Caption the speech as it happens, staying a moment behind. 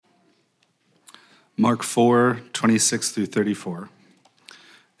Mark 4:26 through 34.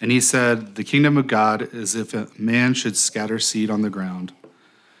 And he said, "The kingdom of God is if a man should scatter seed on the ground.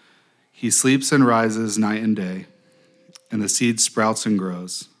 He sleeps and rises night and day, and the seed sprouts and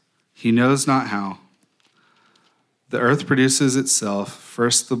grows. He knows not how. The earth produces itself,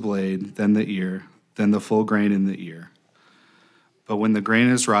 first the blade, then the ear, then the full grain in the ear. But when the grain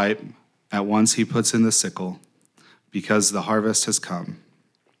is ripe, at once he puts in the sickle, because the harvest has come."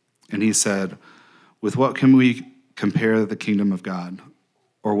 And he said, "With what can we compare the kingdom of God?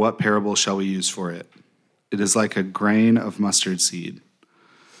 Or what parable shall we use for it? It is like a grain of mustard seed,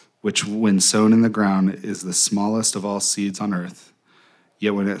 which when sown in the ground is the smallest of all seeds on earth.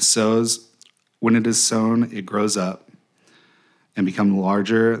 Yet when it is sown, it grows up and becomes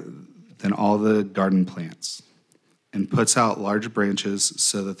larger than all the garden plants, and puts out large branches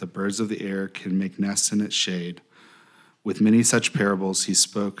so that the birds of the air can make nests in its shade. With many such parables he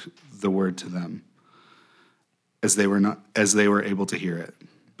spoke the word to them, as they were able to hear it.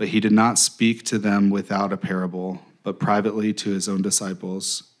 But he did not speak to them without a parable, but privately to his own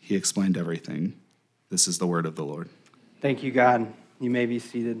disciples he explained everything." This is the word of the Lord. Thank you, God. You may be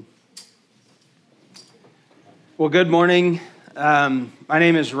seated. Well, good morning. My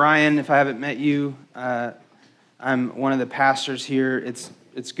name is Ryan. If I haven't met you, I'm one of the pastors here.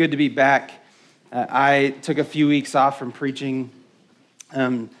 It's good to be back. I took a few weeks off from preaching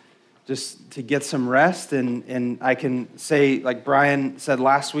just to get some rest, and I can say, like Brian said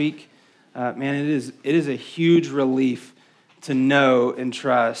last week, man, it is a huge relief to know and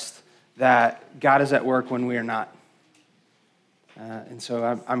trust that God is at work when we are not. And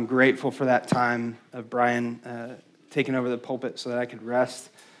so I'm grateful for that time of Brian taking over the pulpit so that I could rest.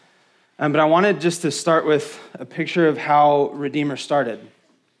 But I wanted just to start with a picture of how Redeemer started.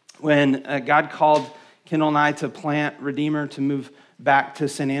 When God called Kendall and I to plant Redeemer, to move back to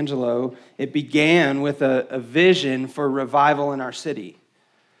San Angelo, it began with a vision for revival in our city.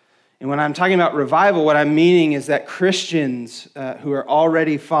 And when I'm talking about revival, what I'm meaning is that Christians who are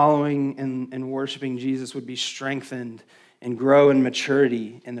already following and worshiping Jesus would be strengthened and grow in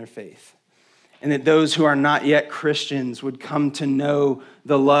maturity in their faith. And that those who are not yet Christians would come to know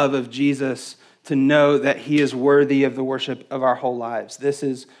the love of Jesus, to know that he is worthy of the worship of our whole lives. This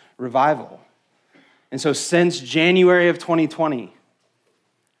is revival. And so since January of 2020,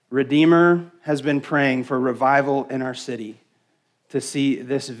 Redeemer has been praying for revival in our city, to see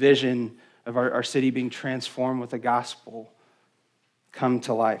this vision of our city being transformed with the gospel come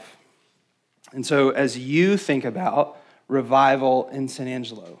to life. And so as you think about revival in San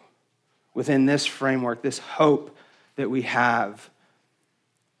Angelo, within this framework, this hope that we have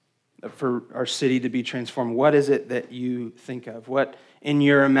for our city to be transformed, what is it that you think of? What in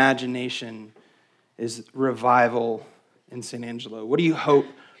your imagination is revival in San Angelo? What do you hope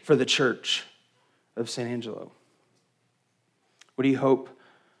for the church of San Angelo? What do you hope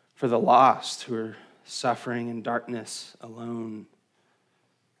for the lost who are suffering in darkness alone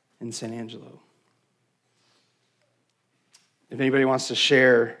in San Angelo? If anybody wants to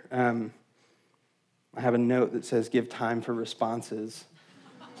share, I have a note that says, "Give time for responses."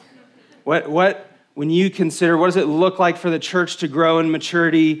 When you consider, what does it look like for the church to grow in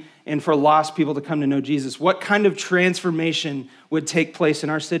maturity and for lost people to come to know Jesus? What kind of transformation would take place in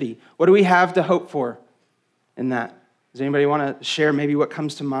our city? What do we have to hope for in that? Does anybody want to share maybe what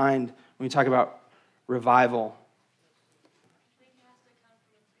comes to mind when we talk about revival?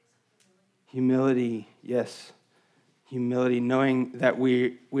 Humility, yes. Humility, knowing that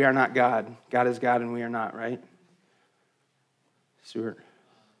we are not God. God is God and we are not, right? Stuart?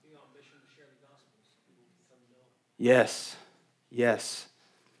 Being on mission to share the gospel so people can come to know. Yes, yes.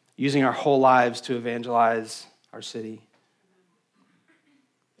 Using our whole lives to evangelize our city.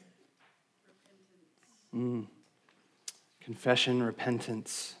 Confession,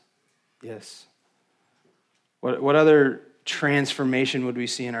 repentance, yes. What other transformation would we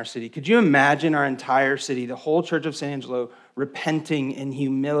see in our city? Could you imagine our entire city, the whole church of San Angelo, repenting in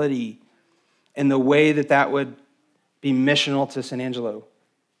humility in the way that would be missional to San Angelo,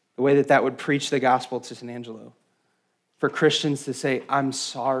 the way that would preach the gospel to San Angelo? For Christians to say, "I'm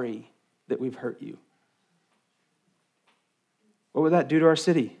sorry that we've hurt you." What would that do to our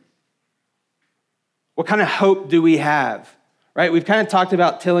city? What kind of hope do we have? Right? We've kind of talked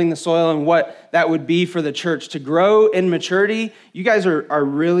about tilling the soil and what that would be for the church. To grow in maturity, you guys are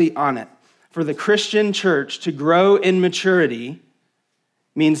really on it. For the Christian church to grow in maturity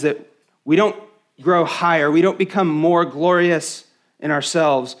means that we don't grow higher, we don't become more glorious in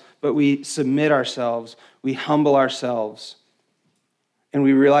ourselves, but we submit ourselves, we humble ourselves, and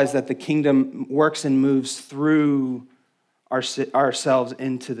we realize that the kingdom works and moves through ourselves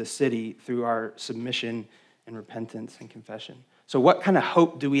into the city through our submission and repentance and confession. So what kind of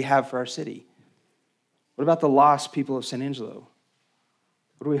hope do we have for our city? What about the lost people of San Angelo?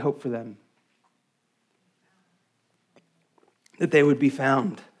 What do we hope for them? That they would be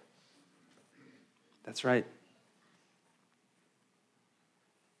found. That's right.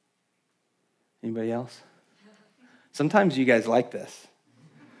 Anybody else? Sometimes you guys like this.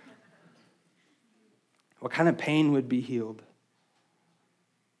 What kind of pain would be healed?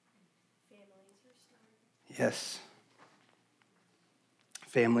 Yes.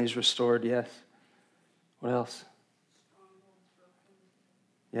 Families restored, yes. What else?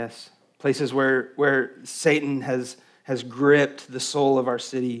 Yes. Places where Satan has gripped the soul of our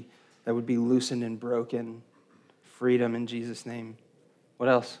city that would be loosened and broken. Freedom in Jesus' name. What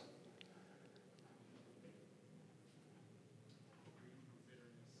else?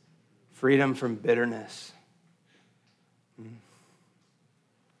 Freedom from bitterness.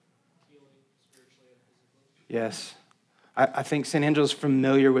 Yes. I think San Angelo's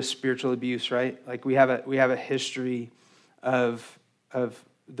familiar with spiritual abuse, right? Like we have a history of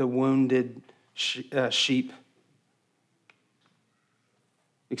the wounded sheep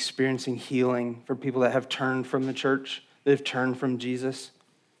experiencing healing for people that have turned from the church, that have turned from Jesus,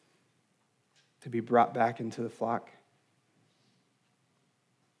 to be brought back into the flock.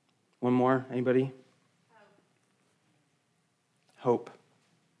 One more, anybody? Hope.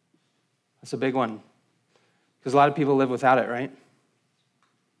 That's a big one. Because a lot of people live without it, right?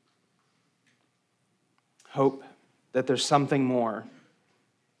 Hope that there's something more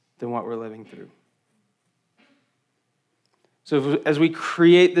than what we're living through. So as we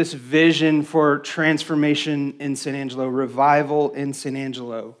create this vision for transformation in San Angelo, revival in San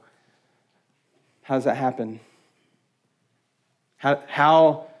Angelo, how does that happen?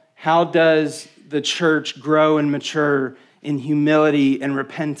 How does the church grow and mature in humility and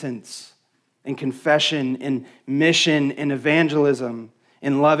repentance and confession and mission and evangelism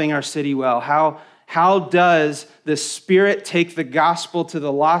and loving our city well? How does the Spirit take the gospel to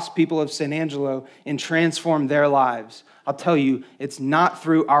the lost people of San Angelo and transform their lives? I'll tell you, it's not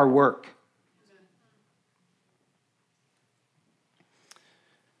through our work.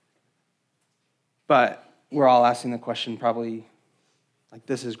 But we're all asking the question probably, like,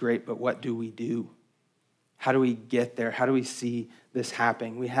 this is great, but what do we do? How do we get there? How do we see this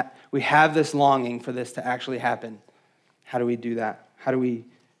happening? We have this longing for this to actually happen. How do we do that? How do we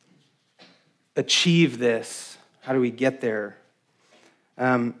achieve this? How do we get there?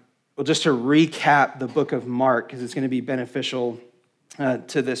 Well, just to recap the book of Mark, because it's going to be beneficial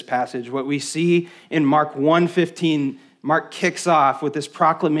to this passage. What we see in Mark 1:15, Mark kicks off with this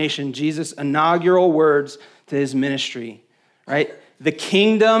proclamation, Jesus' inaugural words to his ministry, right? The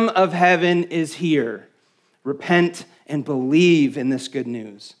kingdom of heaven is here. Repent and believe in this good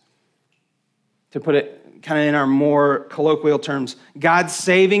news. To put it kind of in our more colloquial terms, God's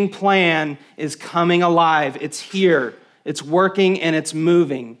saving plan is coming alive. It's here. It's working and it's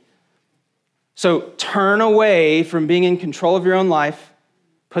moving. So turn away from being in control of your own life.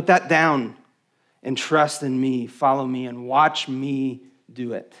 Put that down and trust in me. Follow me and watch me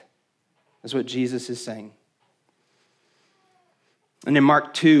do it. That's what Jesus is saying. And in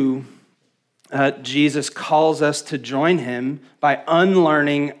Mark 2, Jesus calls us to join him by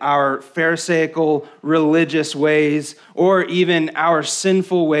unlearning our Pharisaical religious ways or even our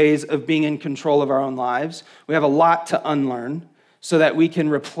sinful ways of being in control of our own lives. We have a lot to unlearn so that we can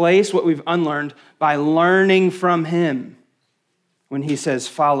replace what we've unlearned by learning from him when he says,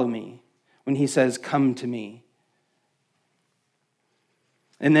 follow me, when he says, come to me.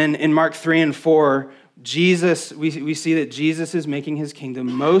 And then in Mark 3 and 4, Jesus, we see that Jesus is making his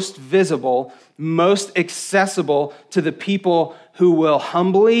kingdom most visible, most accessible to the people who will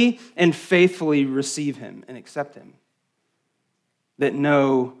humbly and faithfully receive him and accept him. That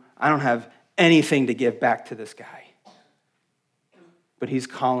know, I don't have anything to give back to this guy, but he's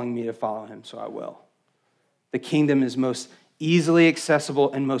calling me to follow him, so I will. The kingdom is most easily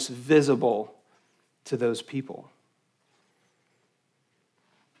accessible and most visible to those people.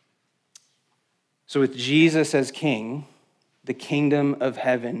 So with Jesus as king, the kingdom of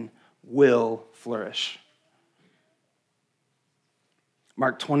heaven will flourish.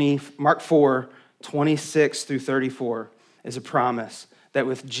 Mark 4, 26 through 34 is a promise that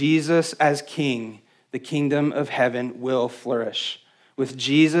with Jesus as king, the kingdom of heaven will flourish. With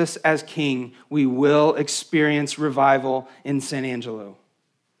Jesus as king, we will experience revival in San Angelo.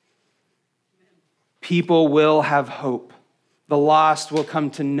 People will have hope. The lost will come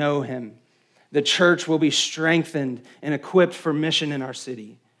to know him. The church will be strengthened and equipped for mission in our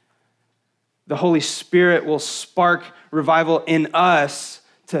city. the Holy Spirit will spark revival in us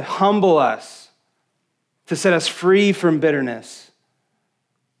to humble us, to set us free from bitterness,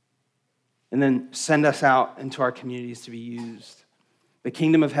 and then send us out into our communities to be used. The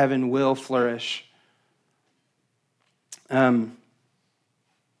kingdom of heaven will flourish. The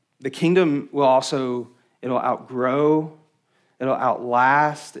kingdom will also, it'll outgrow, it'll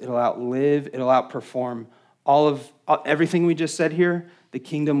outlast, it'll outlive, it'll outperform everything we just said here. The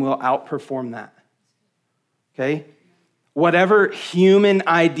kingdom will outperform that. Okay? Whatever human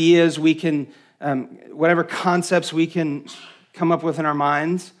ideas we can, whatever concepts we can come up with in our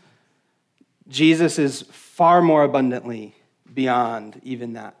minds, Jesus is far more abundantly beyond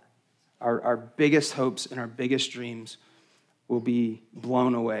even that. Our biggest hopes and our biggest dreams will be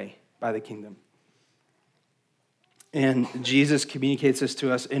blown away by the kingdom. And Jesus communicates this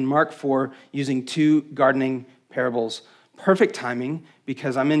to us in Mark 4 using 2 gardening parables. Perfect timing,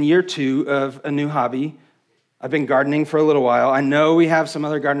 because I'm in year 2 of a new hobby. I've been gardening for a little while. I know we have some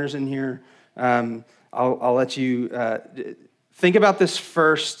other gardeners in here. I'll let you think about this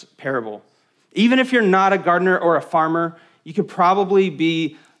first parable. Even if you're not a gardener or a farmer, you could probably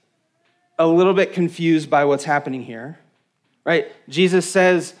be a little bit confused by what's happening here, right? Jesus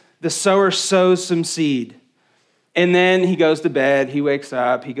says the sower sows some seed, and then he goes to bed, he wakes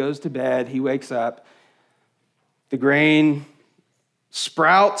up, he goes to bed, he wakes up. The grain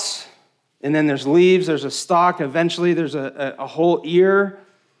sprouts, and then there's leaves, there's a stalk, eventually there's a whole ear,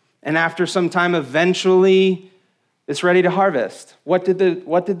 and after some time, eventually it's ready to harvest. What did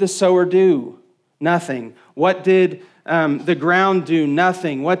the sower do? Nothing. What did the ground do?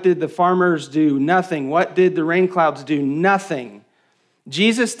 Nothing. What did the farmers do? Nothing. What did the rain clouds do? Nothing.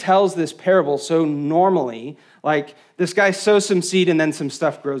 Jesus tells this parable so normally, like this guy sows some seed and then some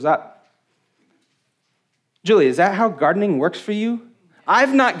stuff grows up. Julie, is that how gardening works for you?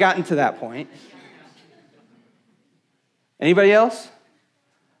 I've not gotten to that point. Anybody else?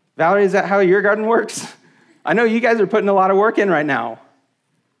 Valerie, is that how your garden works? I know you guys are putting a lot of work in right now.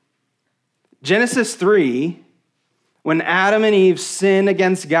 Genesis 3, when Adam and Eve sin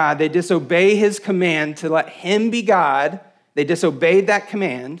against God, they disobey his command to let him be God. They disobeyed that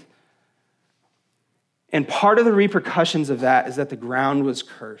command. And part of the repercussions of that is that the ground was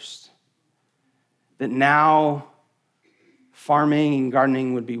cursed. That now farming and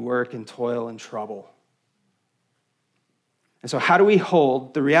gardening would be work and toil and trouble. And so how do we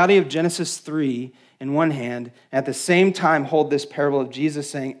hold the reality of Genesis 3 in one hand, and at the same time hold this parable of Jesus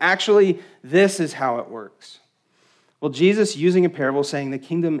saying, actually, this is how it works? Well, Jesus using a parable saying the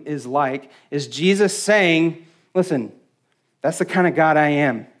kingdom is Jesus saying, listen, that's the kind of God I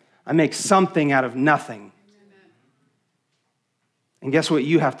am. I make something out of nothing. And guess what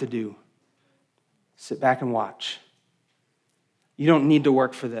you have to do? Sit back and watch. You don't need to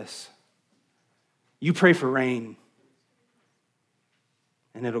work for this. You pray for rain,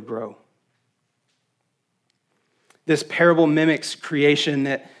 and it'll grow. This parable mimics creation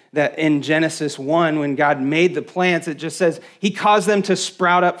that in Genesis 1, when God made the plants, it just says he caused them to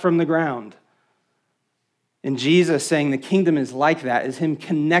sprout up from the ground. And Jesus saying the kingdom is like that, is him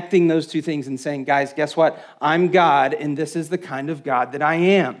connecting those two things and saying, guys, guess what? I'm God, and this is the kind of God that I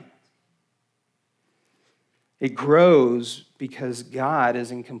am. It grows because God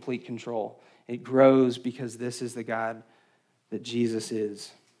is in complete control. It grows because this is the God that Jesus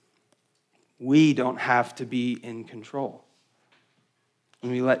is. We don't have to be in control.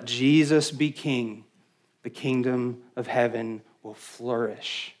 When we let Jesus be king, the kingdom of heaven will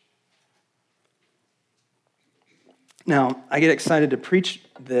flourish. Now, I get excited to preach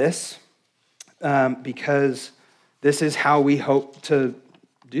this because this is how we hope to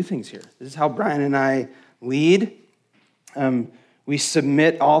do things here. This is how Brian and I lead. We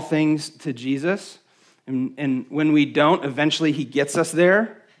submit all things to Jesus. And when we don't, eventually he gets us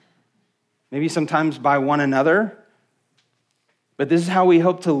there. Maybe sometimes by one another. But this is how we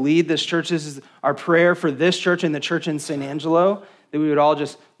hope to lead this church. This is our prayer for this church and the church in San Angelo, that we would all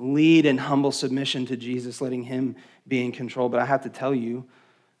just lead in humble submission to Jesus, letting him be in control. But I have to tell you,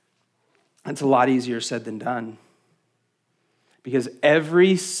 it's a lot easier said than done. Because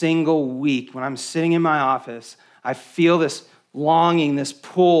every single week when I'm sitting in my office, I feel this longing, this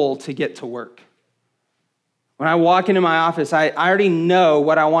pull to get to work. When I walk into my office, I already know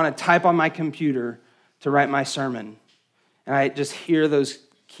what I want to type on my computer to write my sermon. And I just hear those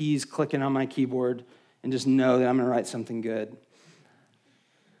keys clicking on my keyboard and just know that I'm going to write something good.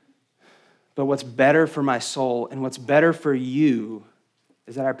 But what's better for my soul and what's better for you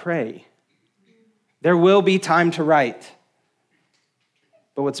is that I pray. There will be time to write.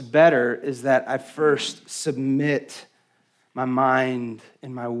 But what's better is that I first submit my mind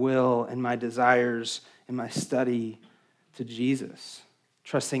and my will and my desires and my study to Jesus,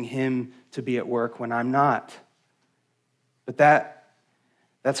 trusting him to be at work when I'm not. But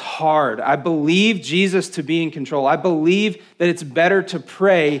that's hard. I believe Jesus to be in control. I believe that it's better to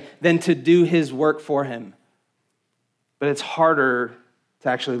pray than to do his work for him. But it's harder to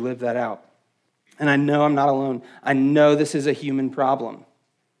actually live that out. And I know I'm not alone. I know this is a human problem.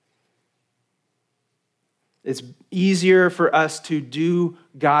 It's easier for us to do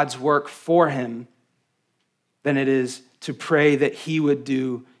God's work for him than it is to pray that he would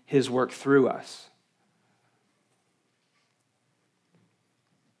do his work through us.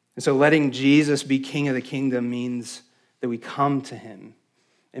 And so letting Jesus be king of the kingdom means that we come to him.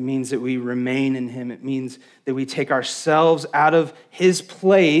 It means that we remain in him. It means that we take ourselves out of his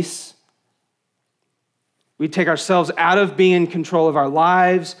place. We take ourselves out of being in control of our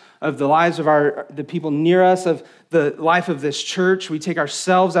lives, of the lives of the people near us, of the life of this church. We take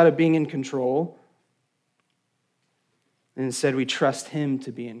ourselves out of being in control. And instead, we trust him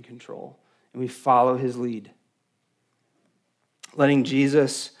to be in control. And we follow his lead. Letting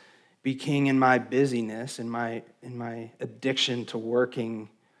Jesus be king in my busyness, in my addiction to working,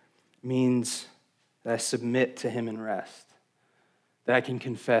 means that I submit to him and rest. That I can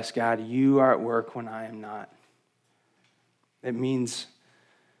confess, God, you are at work when I am not. It means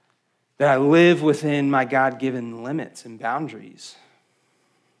that I live within my God-given limits and boundaries.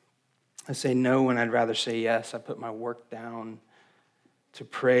 I say no when I'd rather say yes. I put my work down to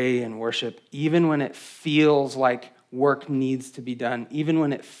pray and worship, even when it feels like work needs to be done, even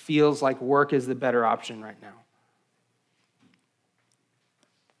when it feels like work is the better option right now.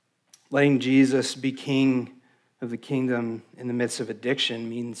 Letting Jesus be king of the kingdom in the midst of addiction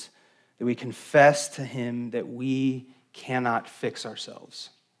means that we confess to him that we cannot fix ourselves.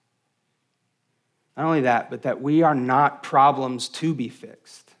 Not only that, but that we are not problems to be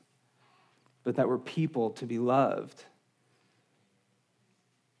fixed, but that we're people to be loved,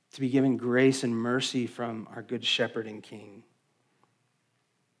 to be given grace and mercy from our good shepherd and king.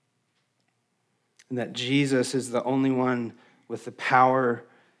 And that Jesus is the only one with the power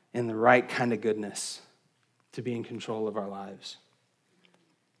and the right kind of goodness to be in control of our lives.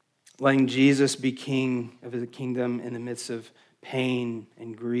 Letting Jesus be king of the kingdom in the midst of pain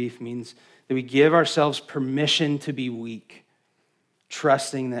and grief means that we give ourselves permission to be weak,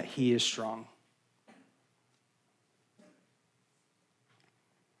 trusting that he is strong.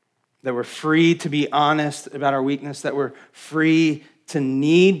 That we're free to be honest about our weakness, that we're free to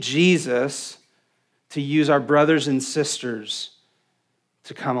need Jesus to use our brothers and sisters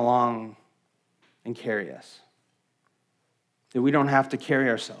to come along and carry us. That we don't have to carry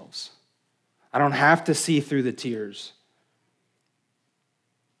ourselves. I don't have to see through the tears.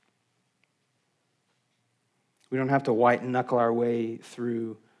 We don't have to white knuckle our way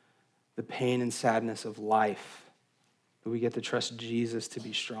through the pain and sadness of life, but we get to trust Jesus to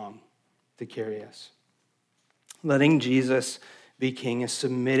be strong, to carry us. Letting Jesus be king is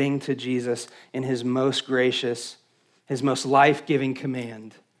submitting to Jesus in his most gracious, his most life-giving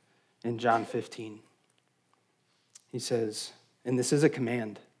command in John 15. He says, and this is a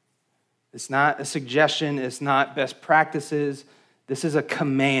command. It's not a suggestion. It's not best practices. This is a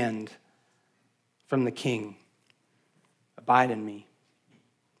command from the king. Abide in me.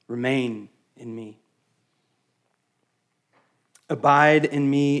 Remain in me. Abide in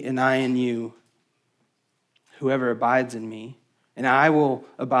me and I in you. Whoever abides in me, and I will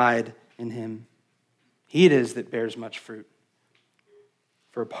abide in him. He it is that bears much fruit.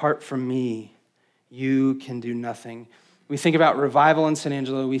 For apart from me, you can do nothing. We think about revival in San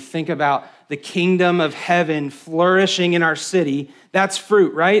Angelo. We think about the kingdom of heaven flourishing in our city. That's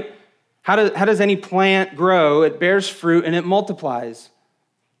fruit, right? How does any plant grow? It bears fruit and it multiplies.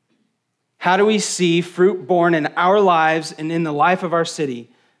 How do we see fruit born in our lives and in the life of our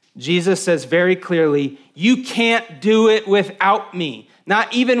city? Jesus says very clearly, you can't do it without me.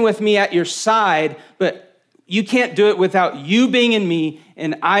 Not even with me at your side, but you can't do it without you being in me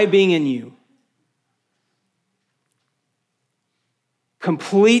and I being in you.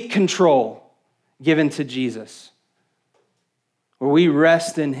 Complete control given to Jesus. Where we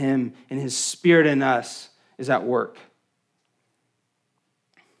rest in him and his spirit in us is at work.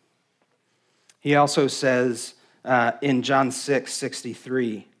 He also says in John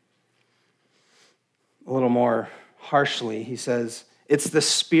 6:63, a little more harshly, he says, it's the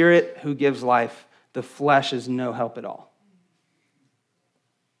spirit who gives life. The flesh is no help at all.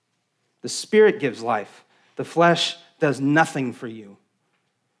 The spirit gives life. The flesh does nothing for you.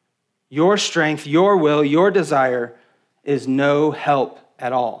 Your strength, your will, your desire is no help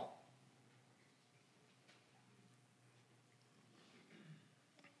at all.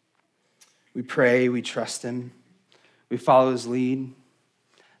 We pray, we trust him, we follow his lead.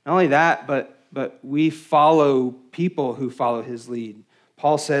 Not only that, but we follow people who follow his lead.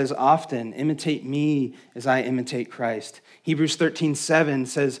 Paul says often, imitate me as I imitate Christ. Hebrews 13:7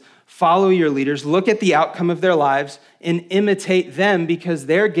 says, follow your leaders, look at the outcome of their lives, and imitate them because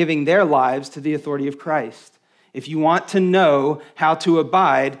they're giving their lives to the authority of Christ. If you want to know how to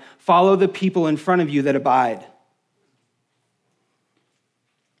abide, follow the people in front of you that abide.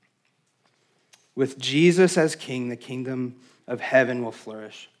 With Jesus as king, the kingdom of heaven will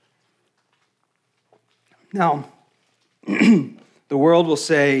flourish. Now, the world will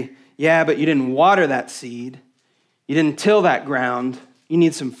say, yeah, but you didn't water that seed. You didn't till that ground. You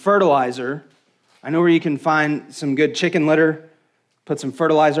need some fertilizer. I know where you can find some good chicken litter. Put some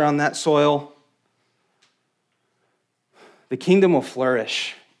fertilizer on that soil. The kingdom will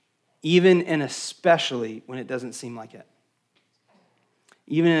flourish, even and especially when it doesn't seem like it.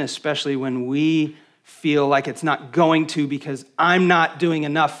 Even and especially when we feel like it's not going to because I'm not doing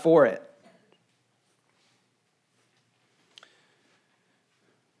enough for it.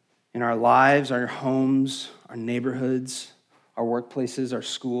 In our lives, our homes, our neighborhoods, our workplaces, our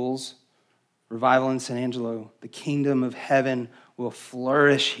schools, revival in San Angelo, the kingdom of heaven will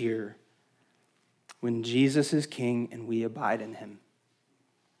flourish here when Jesus is king and we abide in him.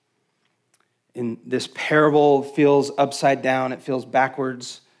 And this parable feels upside down, it feels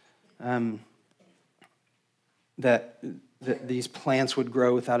backwards, that these plants would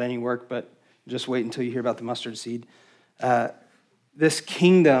grow without any work, but just wait until you hear about the mustard seed. This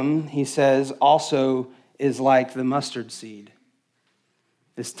kingdom, he says, also is like the mustard seed.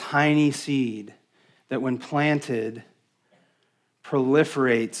 This tiny seed that when planted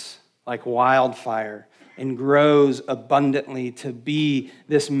proliferates like wildfire and grows abundantly to be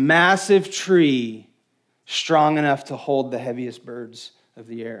this massive tree strong enough to hold the heaviest birds of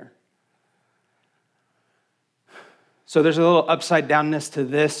the air. So there's a little upside downness to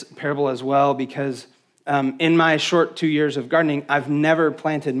this parable as well, because in my short 2 years of gardening, I've never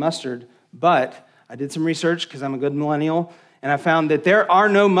planted mustard, but I did some research because I'm a good millennial, and I found that there are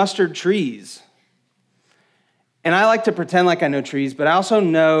no mustard trees. And I like to pretend like I know trees, but I also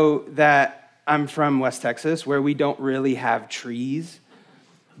know that I'm from West Texas, where we don't really have trees.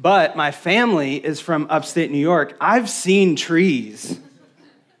 But my family is from upstate New York. I've seen trees.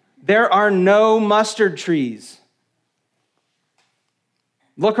 There are no mustard trees.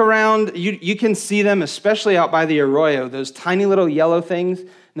 Look around, you can see them, especially out by the arroyo, those tiny little yellow things, and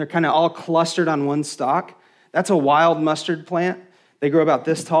they're kind of all clustered on one stalk. That's a wild mustard plant. They grow about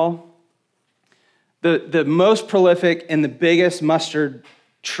this tall. The most prolific and the biggest mustard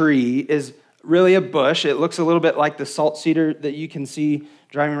tree is really a bush. It looks a little bit like the salt cedar that you can see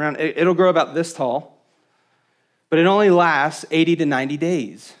driving around. It'll grow about this tall, but it only lasts 80 to 90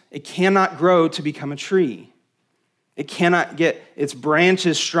 days. It cannot grow to become a tree. It cannot get its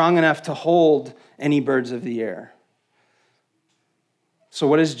branches strong enough to hold any birds of the air. So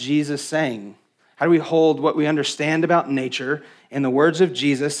what is Jesus saying? How do we hold what we understand about nature and the words of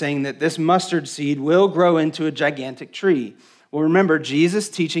Jesus saying that this mustard seed will grow into a gigantic tree? Well, remember, Jesus'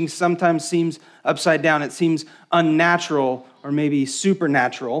 teaching sometimes seems upside down. It seems unnatural or maybe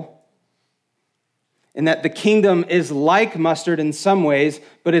supernatural. And that the kingdom is like mustard in some ways,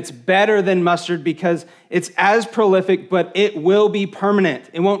 but it's better than mustard because it's as prolific, but it will be permanent.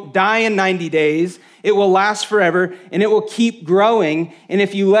 It won't die in 90 days. It will last forever, and it will keep growing. And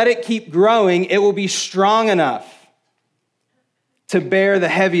if you let it keep growing, it will be strong enough to bear the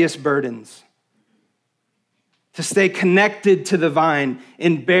heaviest burdens, to stay connected to the vine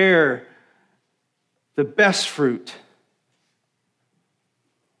and bear the best fruit.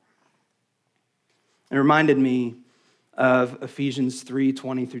 It reminded me of Ephesians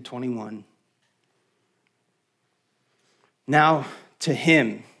 3:20 through 21. Now to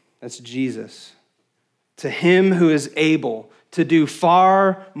him, that's Jesus, to him who is able to do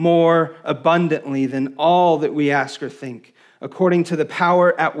far more abundantly than all that we ask or think, according to the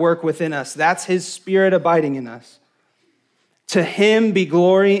power at work within us. That's his Spirit abiding in us. To him be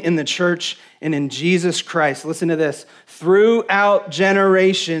glory in the church and in Jesus Christ. Listen to this. Throughout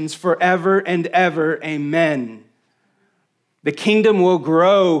generations, forever and ever. Amen. The kingdom will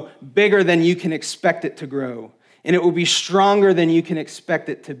grow bigger than you can expect it to grow. And it will be stronger than you can expect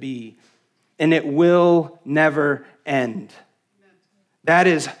it to be. And it will never end. That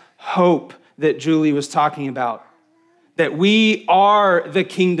is hope that Julie was talking about. That we are the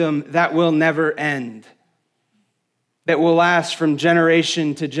kingdom that will never end. That will last from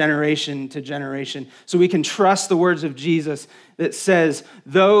generation to generation to generation. So we can trust the words of Jesus that says,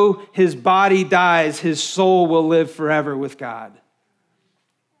 though his body dies, his soul will live forever with God.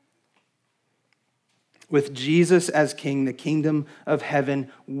 With Jesus as king, the kingdom of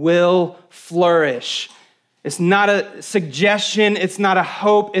heaven will flourish. It's not a suggestion, it's not a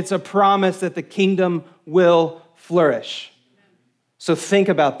hope, it's a promise that the kingdom will flourish. So think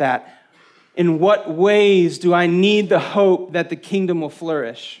about that. In what ways do I need the hope that the kingdom will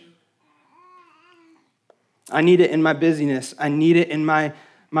flourish? I need it in my busyness. I need it in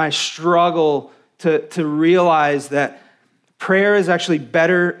my struggle to realize that prayer is actually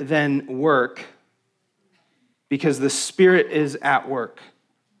better than work because the Spirit is at work.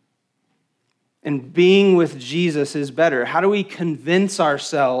 And being with Jesus is better. How do we convince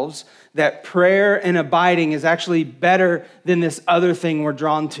ourselves that prayer and abiding is actually better than this other thing we're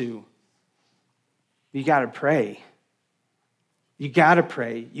drawn to? You got to pray. You got to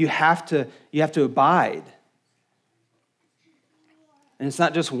pray. You have to abide. And it's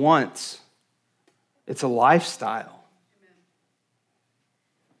not just once. It's a lifestyle.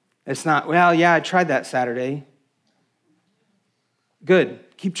 It's not, well, yeah, I tried that Saturday. Good.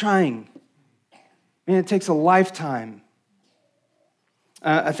 Keep trying. Man, it takes a lifetime.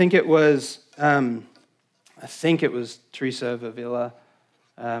 I think it was Teresa of Avila.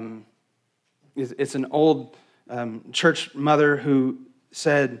 It's an old church mother who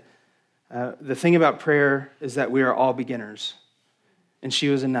said, the thing about prayer is that we are all beginners. And she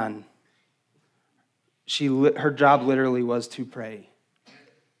was a nun. Her job literally was to pray.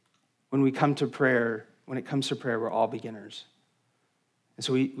 When it comes to prayer, we're all beginners. And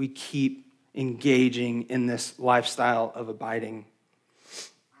so we keep engaging in this lifestyle of abiding.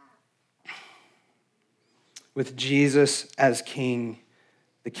 With Jesus as king,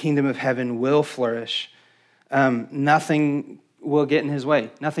 the kingdom of heaven will flourish. Nothing will get in his way.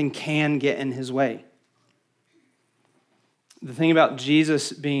 Nothing can get in his way. The thing about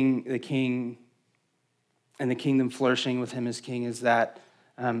Jesus being the king and the kingdom flourishing with him as king is that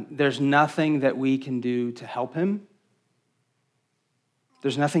there's nothing that we can do to help him.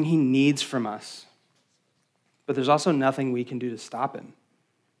 There's nothing he needs from us. But there's also nothing we can do to stop him.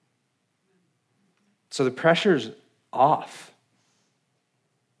 So the pressure's off.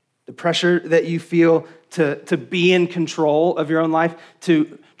 The pressure that you feel to be in control of your own life,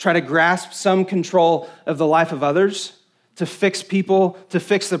 to try to grasp some control of the life of others, to fix people, to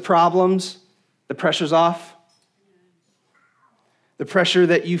fix the problems, the pressure's off. The pressure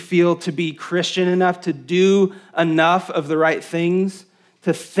that you feel to be Christian enough, to do enough of the right things,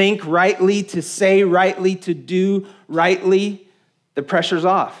 to think rightly, to say rightly, to do rightly, the pressure's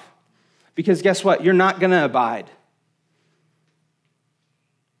off. Because guess what? You're not going to abide.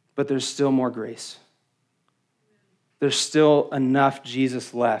 But there's still more grace. There's still enough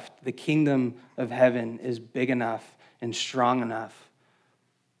Jesus left. The kingdom of heaven is big enough and strong enough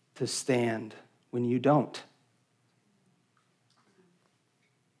to stand when you don't.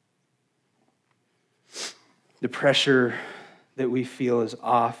 The pressure that we feel is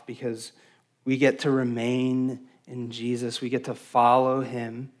off because we get to remain in Jesus. We get to follow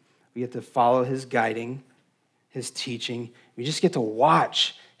him. We get to follow his guiding, his teaching. We just get to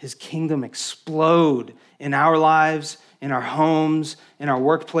watch his kingdom explode in our lives, in our homes, in our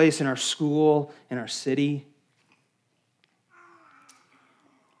workplace, in our school, in our city.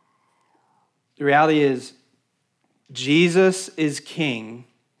 The reality is, Jesus is king,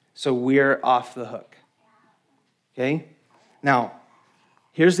 so we're off the hook. Okay? Now,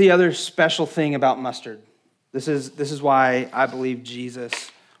 here's the other special thing about mustard. This is why I believe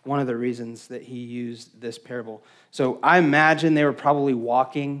Jesus, one of the reasons that he used this parable. So I imagine they were probably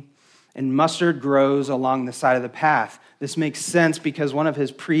walking, and mustard grows along the side of the path. This makes sense because one of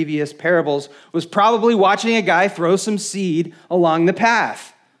his previous parables was probably watching a guy throw some seed along the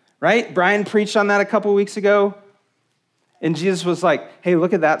path, right? Brian preached on that a couple weeks ago. And Jesus was like, hey,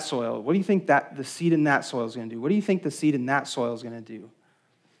 look at that soil. What do you think that the seed in that soil is going to do? What do you think the seed in that soil is going to do?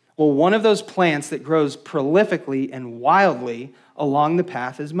 Well, one of those plants that grows prolifically and wildly along the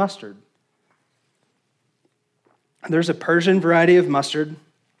path is mustard. There's a Persian variety of mustard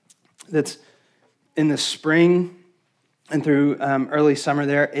that's in the spring and through early summer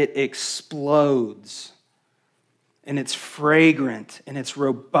there. It explodes. And it's fragrant, and it's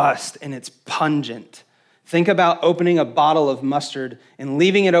robust, and it's pungent. Think about opening a bottle of mustard and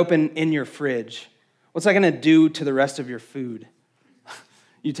leaving it open in your fridge. What's that going to do to the rest of your food?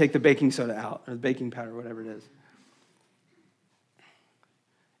 You take the baking soda out, or the baking powder, whatever it is.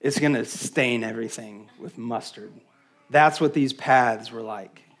 It's going to stain everything with mustard. That's what these paths were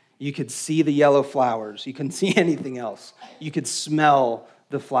like. You could see the yellow flowers. You couldn't see anything else. You could smell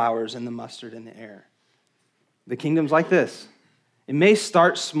the flowers and the mustard in the air. The kingdom's like this. It may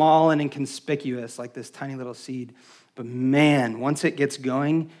start small and inconspicuous, like this tiny little seed, but man, once it gets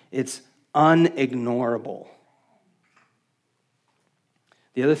going, it's unignorable.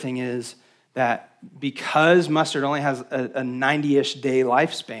 The other thing is that because mustard only has a 90-ish day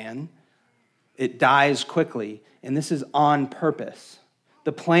lifespan, it dies quickly, and this is on purpose.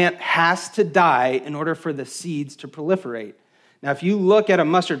 The plant has to die in order for the seeds to proliferate. Now, if you look at a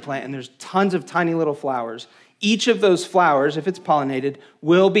mustard plant and there's tons of tiny little flowers, each of those flowers, if it's pollinated,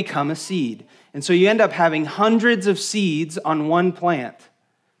 will become a seed. And so you end up having hundreds of seeds on one plant.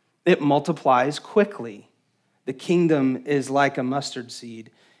 It multiplies quickly. The kingdom is like a mustard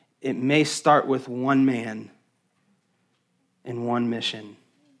seed. It may start with one man and one mission,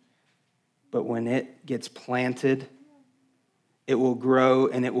 but when it gets planted, it will grow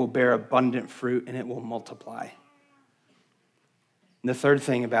and it will bear abundant fruit and it will multiply. And the third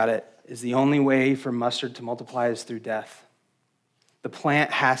thing about it is the only way for mustard to multiply is through death. The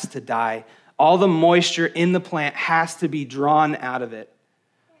plant has to die. All the moisture in the plant has to be drawn out of it.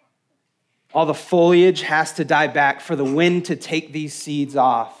 All the foliage has to die back for the wind to take these seeds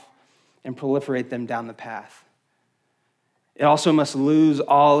off and proliferate them down the path. It also must lose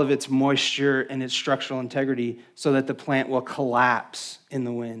all of its moisture and its structural integrity so that the plant will collapse in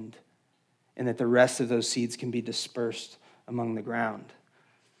the wind and that the rest of those seeds can be dispersed among the ground.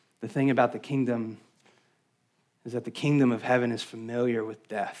 The thing about the kingdom is that the kingdom of heaven is familiar with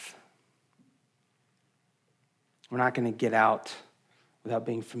death. We're not going to get out without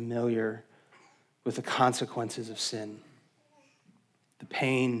being familiar with the consequences of sin, the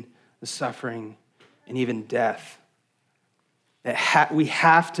pain, the suffering, and even death. We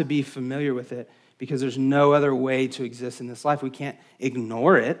have to be familiar with it because there's no other way to exist in this life. We can't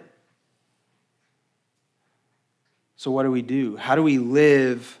ignore it. So what do? How do we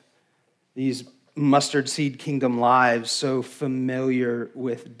live these mustard seed kingdom lives so familiar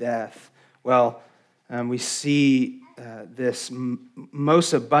with death? Well, we see this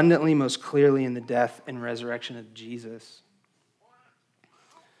most abundantly, most clearly in the death and resurrection of Jesus.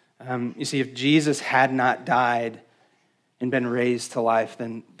 You see, if Jesus had not died and been raised to life,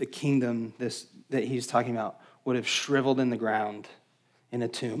 then the kingdom that he's talking about would have shriveled in the ground in a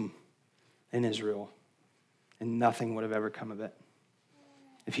tomb in Israel, and nothing would have ever come of it.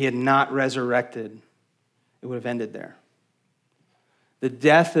 If he had not resurrected, it would have ended there. The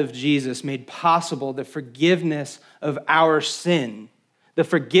death of Jesus made possible the forgiveness of our sin, the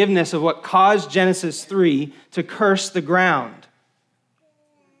forgiveness of what caused Genesis 3 to curse the ground.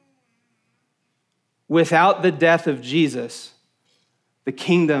 Without the death of Jesus, the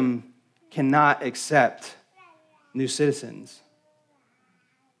kingdom cannot accept new citizens.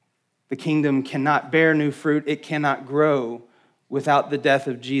 The kingdom cannot bear new fruit. It cannot grow without the death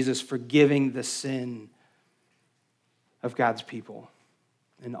of Jesus forgiving the sin of God's people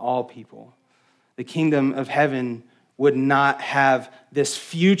and all people. The kingdom of heaven would not have this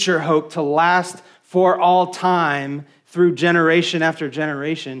future hope to last for all time through generation after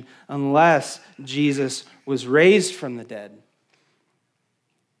generation unless Jesus was raised from the dead.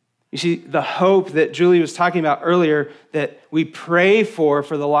 You see, the hope that Julie was talking about earlier that we pray for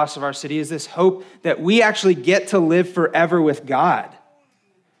the loss of our city is this hope that we actually get to live forever with God.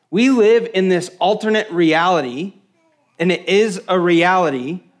 We live in this alternate reality, and it is a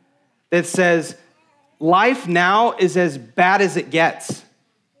reality that says life now is as bad as it gets.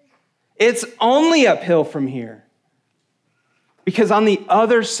 It's only uphill from here. Because on the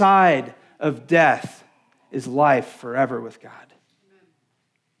other side of death is life forever with God.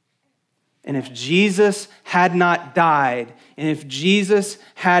 And if Jesus had not died, and if Jesus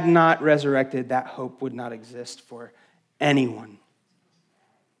had not resurrected, that hope would not exist for anyone.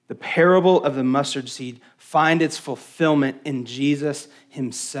 The parable of the mustard seed finds its fulfillment in Jesus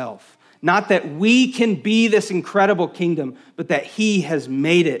himself. Not that we can be this incredible kingdom, but that he has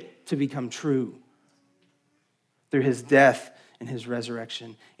made it to become true through his death and his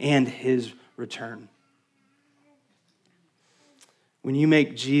resurrection and his return. When you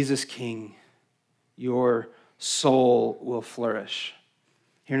make Jesus king, your soul will flourish.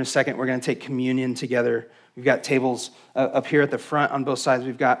 Here in a second, we're going to take communion together. We've got tables up here at the front on both sides.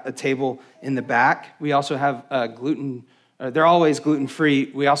 We've got a table in the back. We also have they're always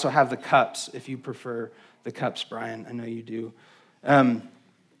gluten-free. We also have the cups, if you prefer the cups, Brian. I know you do.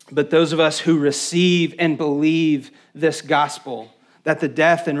 But those of us who receive and believe this gospel, that the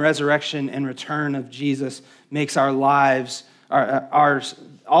death and resurrection and return of Jesus makes our lives,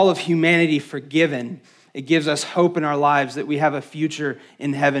 all of humanity forgiven, it gives us hope in our lives that we have a future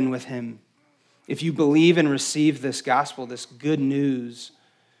in heaven with him. If you believe and receive this gospel, this good news,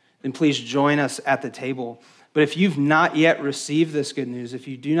 then please join us at the table. But if you've not yet received this good news, if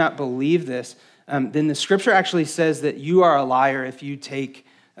you do not believe this, then the scripture actually says that you are a liar if you take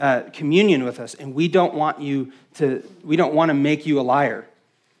communion with us, and we don't want to make you a liar.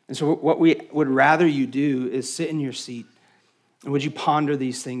 And so what we would rather you do is sit in your seat, and would you ponder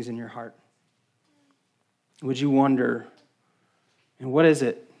these things in your heart? Would you wonder, and what is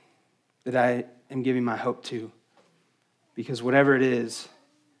it that I am giving my hope to? Because whatever it is,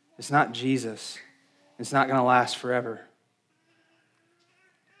 it's not Jesus. It's not going to last forever.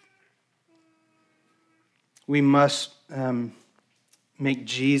 We must make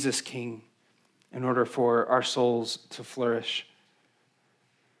Jesus king in order for our souls to flourish.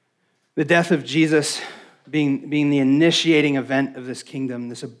 The death of Jesus being the initiating event of this kingdom,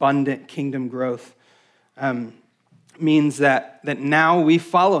 this abundant kingdom growth, means that now we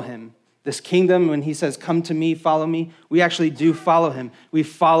follow him. This kingdom, when he says, come to me, follow me, we actually do follow him. We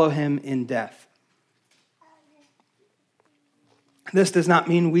follow him in death. This does not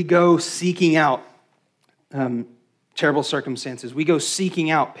mean we go seeking out terrible circumstances. We go seeking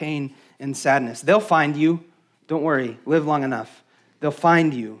out pain and sadness. They'll find you. Don't worry. Live long enough. They'll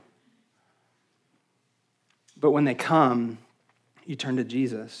find you. But when they come, you turn to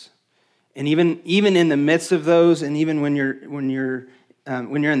Jesus. And even in the midst of those, and even when you're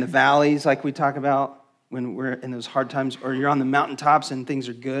in the valleys, like we talk about, when we're in those hard times, or you're on the mountaintops and things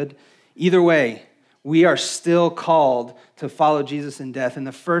are good, either way, we are still called to follow Jesus in death. And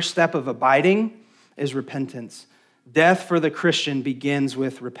the first step of abiding is repentance. Death for the Christian begins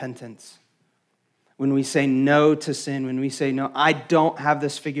with repentance. When we say no to sin, when we say, no, I don't have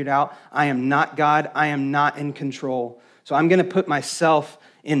this figured out. I am not God. I am not in control. So I'm going to put myself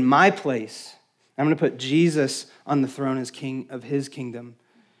in my place. I'm going to put Jesus on the throne as king of his kingdom.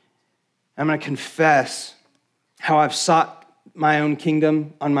 I'm going to confess how I've sought my own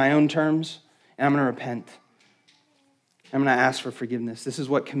kingdom on my own terms, and I'm going to repent. I'm going to ask for forgiveness. This is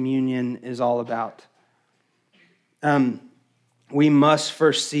what communion is all about. We must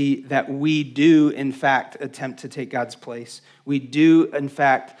first see that we do, in fact, attempt to take God's place. We do, in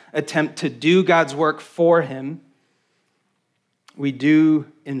fact, attempt to do God's work for him. We do,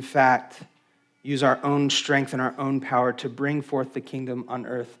 in fact, use our own strength and our own power to bring forth the kingdom on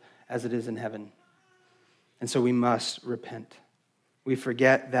earth as it is in heaven. And so we must repent. We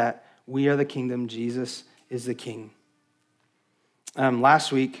forget that we are the kingdom, Jesus is the king.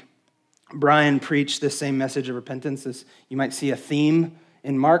 Last week, Brian preached this same message of repentance. You might see a theme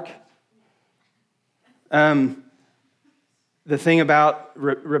in Mark. The thing about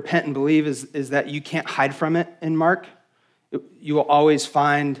repent and believe is that you can't hide from it in Mark. You will always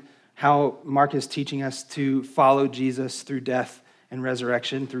find how Mark is teaching us to follow Jesus through death and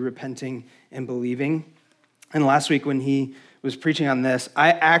resurrection, through repenting and believing. And last week when he was preaching on this,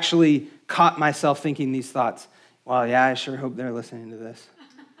 I actually caught myself thinking these thoughts. Well, yeah, I sure hope they're listening to this.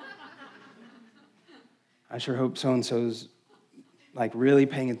 I sure hope so-and-so's like really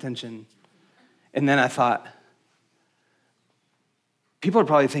paying attention. And then I thought, people are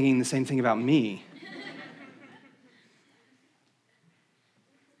probably thinking the same thing about me.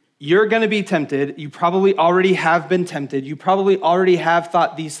 You're going to be tempted. You probably already have been tempted. You probably already have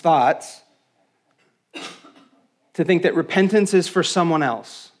thought these thoughts to think that repentance is for someone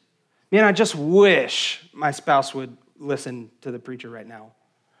else. Man, I just wish my spouse would listen to the preacher right now.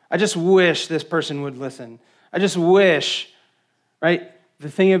 I just wish this person would listen. I just wish, right?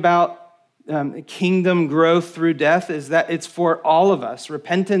 The thing about kingdom growth through death is that it's for all of us.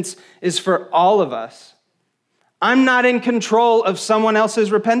 Repentance is for all of us. I'm not in control of someone else's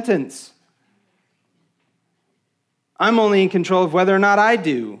repentance. I'm only in control of whether or not I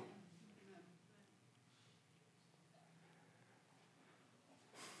do.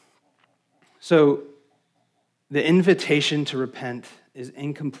 So the invitation to repent is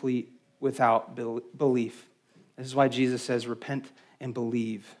incomplete without belief. This is why Jesus says, repent and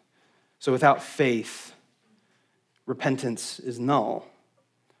believe. So without faith, repentance is null.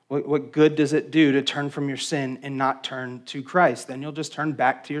 What good does it do to turn from your sin and not turn to Christ? Then you'll just turn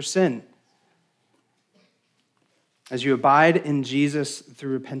back to your sin. As you abide in Jesus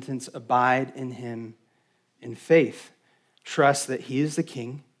through repentance, abide in him in faith. Trust that he is the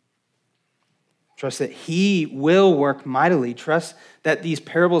king. Trust that he will work mightily. Trust that these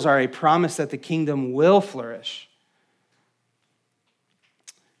parables are a promise that the kingdom will flourish.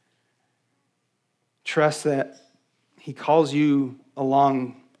 Trust that he calls you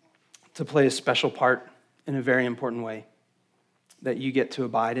along to play a special part in a very important way. That you get to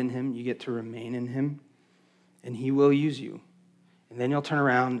abide in him, you get to remain in him, and he will use you. And then you'll turn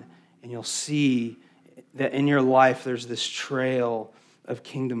around and you'll see that in your life there's this trail of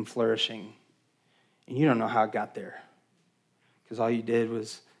kingdom flourishing. And you don't know how it got there. Because all you did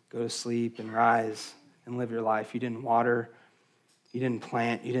was go to sleep and rise and live your life. You didn't water You didn't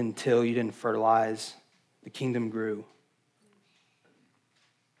plant, you didn't till, you didn't fertilize. The kingdom grew.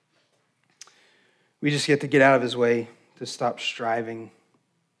 We just get to get out of his way, to stop striving.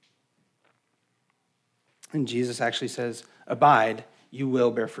 And Jesus actually says, abide, you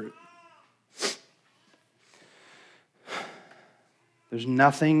will bear fruit. There's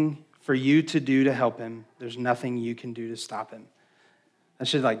nothing for you to do to help him. There's nothing you can do to stop him. That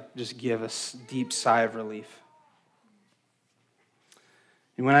should just give us deep sigh of relief.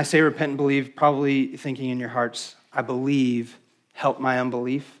 And when I say repent and believe, probably thinking in your hearts, I believe, help my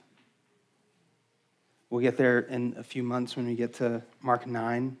unbelief. We'll get there in a few months when we get to Mark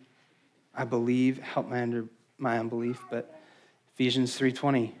 9. I believe, help my unbelief. But Ephesians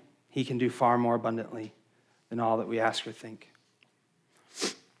 3:20, he can do far more abundantly than all that we ask or think.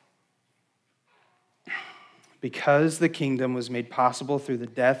 Because the kingdom was made possible through the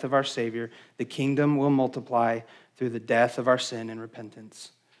death of our Savior, the kingdom will multiply through the death of our sin and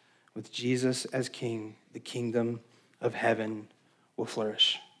repentance. With Jesus as King, the kingdom of heaven will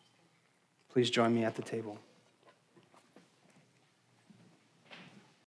flourish. Please join me at the table.